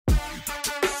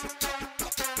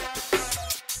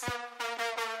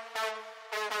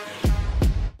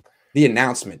the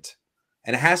announcement,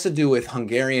 and it has to do with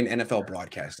Hungarian NFL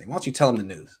broadcasting. Why don't you tell them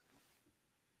the news?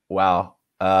 Well,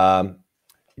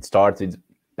 it started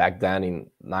back then in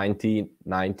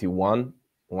 1991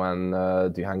 when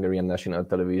the Hungarian national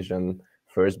television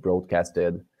first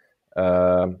broadcasted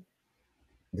the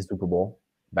Super Bowl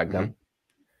back then.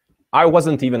 I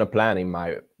wasn't even a plan in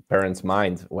my parents'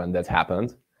 mind when that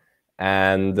happened.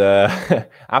 And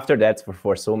after that,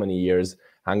 for so many years,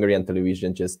 Hungarian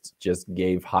television just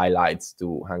gave highlights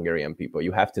to Hungarian people.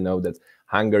 You have to know that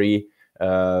Hungary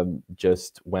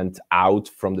just went out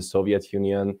from the Soviet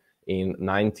Union in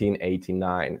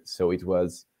 1989. So it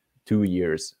was 2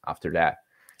 years after that.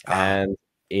 And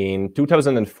in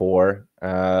 2004,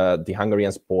 the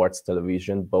Hungarian sports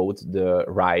television bought the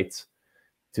rights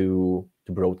to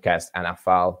broadcast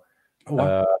NFL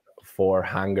for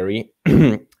Hungary.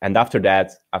 And after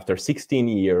that, after 16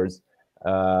 years,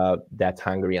 that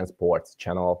Hungarian sports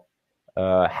channel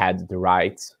had the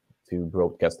rights to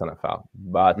broadcast NFL.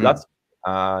 But last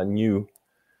new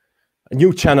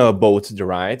channel bought the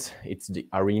rights. It's the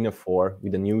Arena 4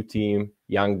 with a new team,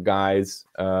 young guys,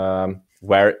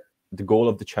 where the goal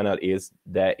of the channel is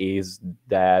that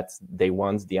they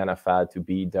want the NFL to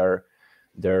be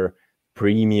their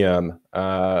premium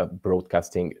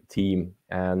broadcasting team.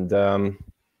 And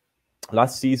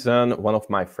last season, one of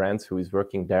my friends who was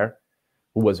working there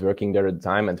at the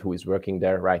time and who is working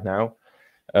there right now,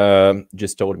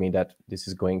 just told me that this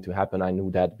is going to happen. I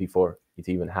knew that before it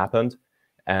even happened.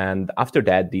 And after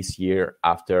that, this year,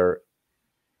 after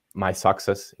my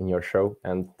success in your show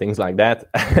and things like that,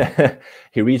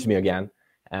 he reached me again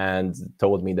and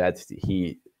told me that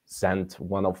he sent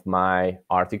one of my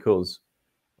articles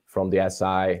from the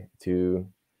SI to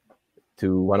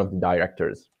one of the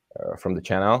directors from the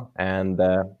channel. And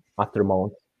after a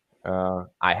month,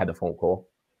 I had a phone call.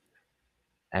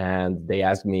 And they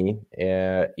asked me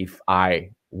if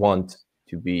I want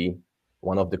to be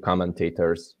one of the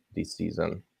commentators this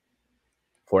season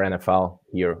for NFL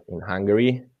here in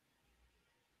Hungary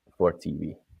for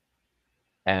TV.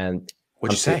 And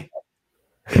what'd you say?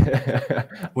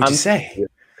 What'd you say?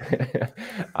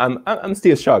 I'm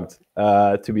still shocked,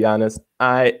 to be honest.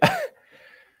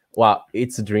 Wow,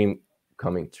 it's a dream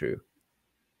coming true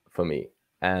for me,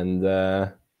 and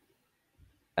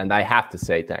I have to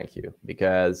say thank you,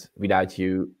 because without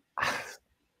you,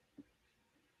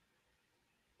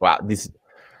 wow,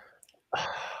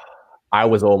 I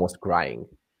was almost crying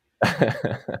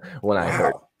when I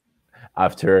heard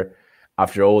after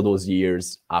all those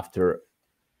years, after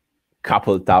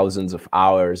couple thousands of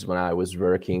hours when I was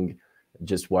working,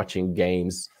 just watching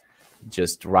games,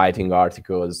 just writing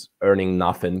articles, earning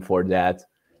nothing for that,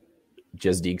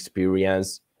 just the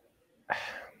experience.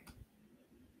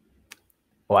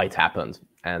 Well, it happened.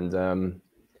 And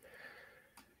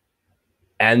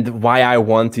why I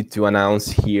wanted to announce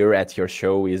here at your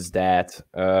show is that,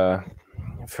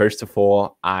 first of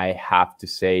all, I have to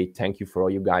say thank you for all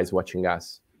you guys watching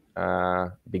us,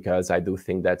 because I do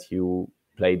think that you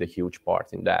played a huge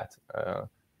part in that.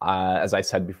 As I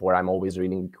said before, I'm always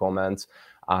reading comments.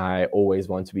 I always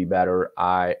want to be better.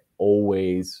 I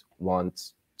always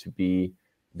want to be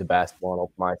the best one of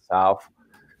myself.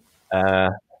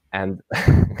 And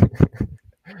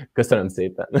köszönöm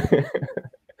szépen.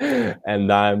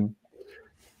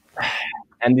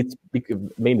 and it's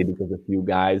mainly because of you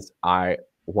guys. I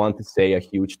want to say a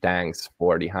huge thanks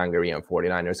for the Hungarian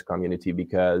 49ers community,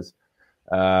 because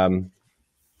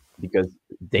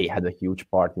they had a huge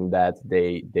part in that.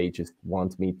 They just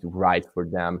want me to write for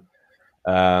them.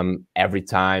 Every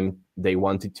time they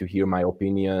wanted to hear my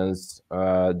opinions,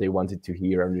 they wanted to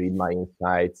hear and read my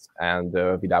insights, and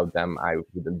without them, I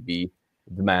wouldn't be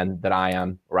the man that I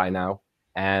am right now.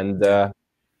 And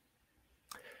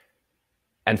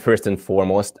first and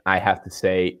foremost, I have to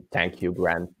say thank you,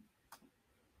 Grant.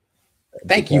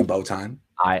 Thank you, Botond.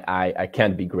 I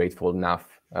can't be grateful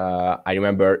enough. I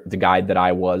remember the guy that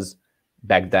I was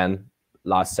back then,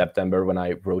 last September, when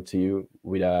I wrote to you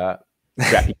with a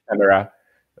crappy camera,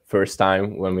 first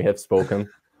time when we have spoken.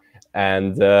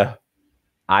 And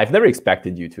I've never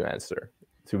expected you to answer,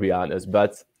 to be honest.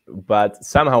 But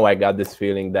somehow I got this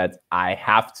feeling that I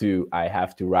have to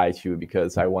write you,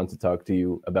 because I want to talk to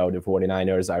you about the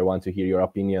 49ers. I want to hear your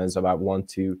opinions. I want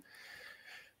to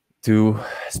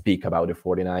speak about the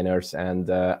 49ers, and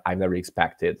I've never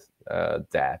expected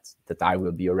that I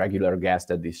will be a regular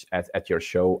guest at your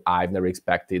show. I've never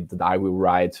expected that I will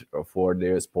write for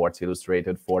the Sports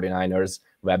Illustrated 49ers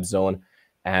web zone,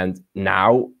 and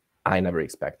now I never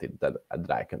expected that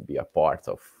I can be a part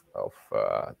of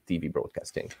TV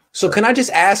broadcasting. So can I just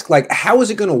ask, like, how is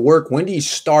it going to work? When do you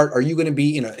start? Are you going to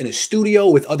be in a studio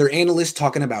with other analysts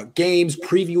talking about games,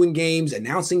 previewing games,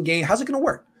 announcing games? How's it going to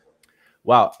work?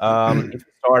 Well, it will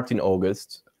start in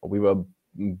August. We will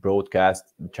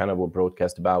the channel will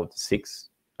broadcast about 6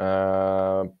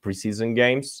 preseason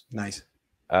games. Nice.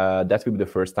 That will be the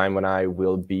first time when I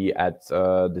will be at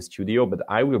the studio, but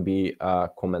I will be a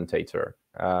commentator.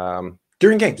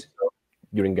 During games?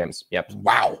 During games, yep.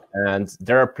 Wow. And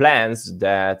there are plans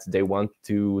that they want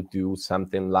to do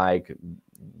something like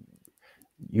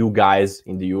you guys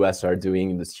in the US are doing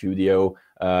in the studio,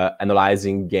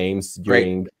 analyzing games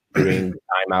during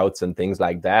timeouts and things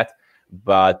like that.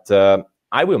 But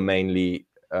I will mainly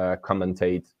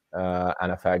commentate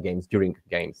NFL games during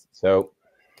games. So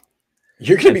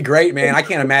you're going to be great, man. I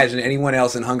can't imagine anyone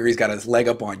else in Hungary's got a leg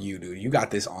up on you, dude. You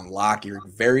got this on lock. You're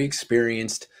very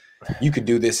experienced. You could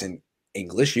do this in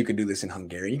English. You could do this in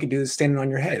Hungarian. You could do this standing on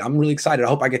your head. I'm really excited. I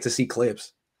hope I get to see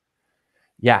clips.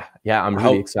 Yeah, I'm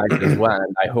really excited as well.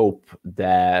 And I hope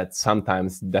that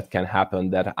sometimes that can happen,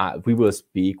 that we will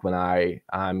speak when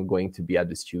I'm going to be at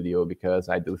the studio, because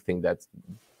I do think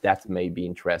that may be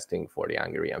interesting for the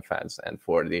Hungarian fans and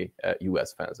for the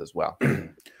US fans as well.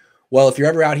 Well, if you're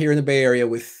ever out here in the Bay Area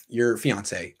with your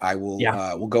fiance, I will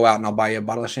we'll go out and I'll buy you a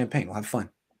bottle of champagne. We'll have fun.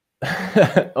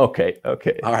 Okay.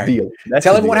 All right. Deal.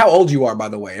 Tell everyone how old you are, by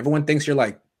the way. Everyone thinks you're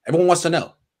like, everyone wants to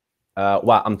know.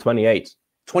 Well, I'm 28.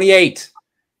 28.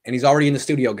 And he's already in the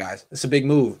studio, guys. It's a big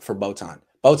move for Botond.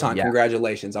 Botond,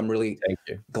 Congratulations. I'm really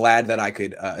glad that I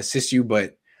could assist you.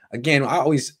 But again, I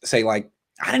always say, like,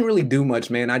 I didn't really do much,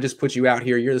 man. I just put you out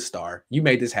here. You're the star. You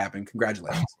made this happen.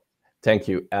 Congratulations. Thank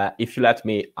you. If you let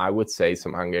me, I would say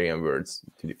some Hungarian words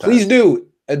to the fans. Please do.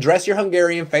 Address your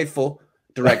Hungarian faithful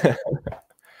directly.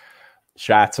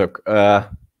 Srácok,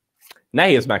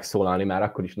 nehéz megszólalni, már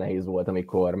akkor is nehéz volt,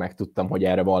 amikor megtudtam, hogy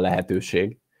erre van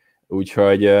lehetőség.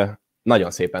 Úgyhogy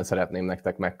nagyon szépen szeretném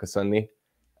nektek megköszönni.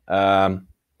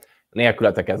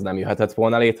 Nélkületek ez nem jöhetett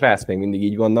volna létre, ezt még mindig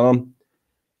így gondolom.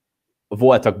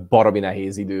 Voltak baromi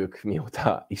nehéz idők,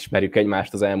 mióta ismerjük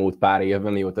egymást az elmúlt pár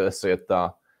évben, mióta összejött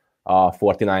a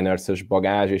 49ers-ös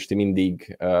bagázs, és ti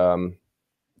mindig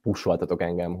pusoltatok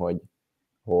engem,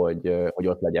 hogy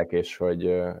ott legyek,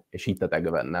 és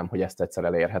hittetek bennem, hogy ezt egyszer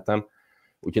elérhetem.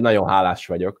 Úgyhogy nagyon hálás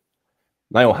vagyok.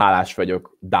 Nagyon hálás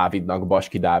vagyok Dávidnak,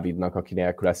 Baski Dávidnak, aki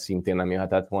nélkül ez szintén nem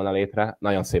jöhetett volna létre.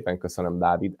 Nagyon szépen köszönöm,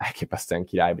 Dávid, elképesztően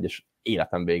király vagy, és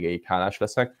életem végéig hálás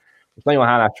leszek. És nagyon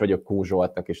hálás vagyok Kó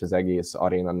Zsoltnak és az egész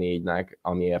Arena 4-nek,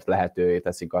 amiért lehetővé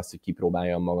teszik azt, hogy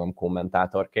kipróbáljam magam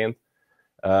kommentátorként.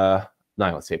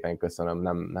 Nagyon szépen köszönöm,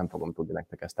 nem fogom tudni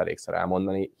nektek ezt elégszer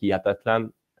elmondani.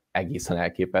 Hihetetlen, egészen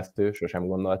elképesztő, sosem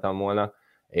gondoltam volna,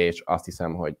 és azt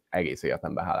hiszem, hogy egész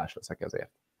életemben hálás leszek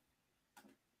ezért.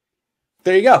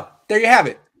 There you go. There you have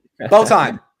it.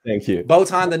 Botond. Thank you.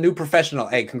 Botond, the new professional.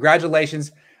 Hey,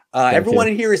 congratulations. Everyone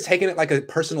in here is taking it like a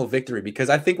personal victory, because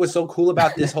I think what's so cool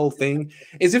about this whole thing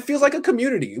is it feels like a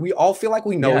community. We all feel like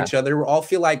we know each other. We all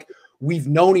feel like we've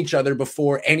known each other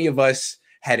before any of us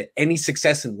had any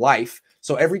success in life.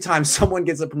 So every time someone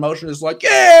gets a promotion, it's like,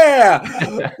 yeah,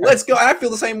 let's go. I feel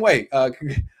the same way.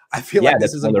 I feel like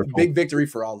this is a big victory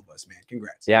for all of us, man.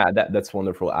 Congrats. Yeah, that's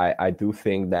wonderful. I do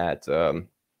think that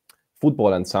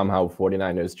football and somehow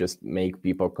 49ers just make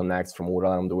people connect from all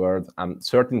around the world. I'm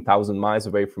 13,000 miles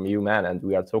away from you, man, and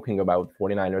we are talking about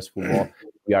 49ers football.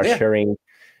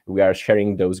 We are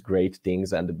sharing those great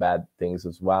things and the bad things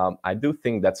as well. I do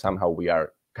think that somehow we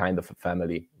are kind of a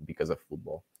family because of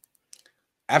football.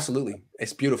 Absolutely.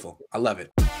 It's beautiful. I love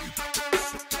it.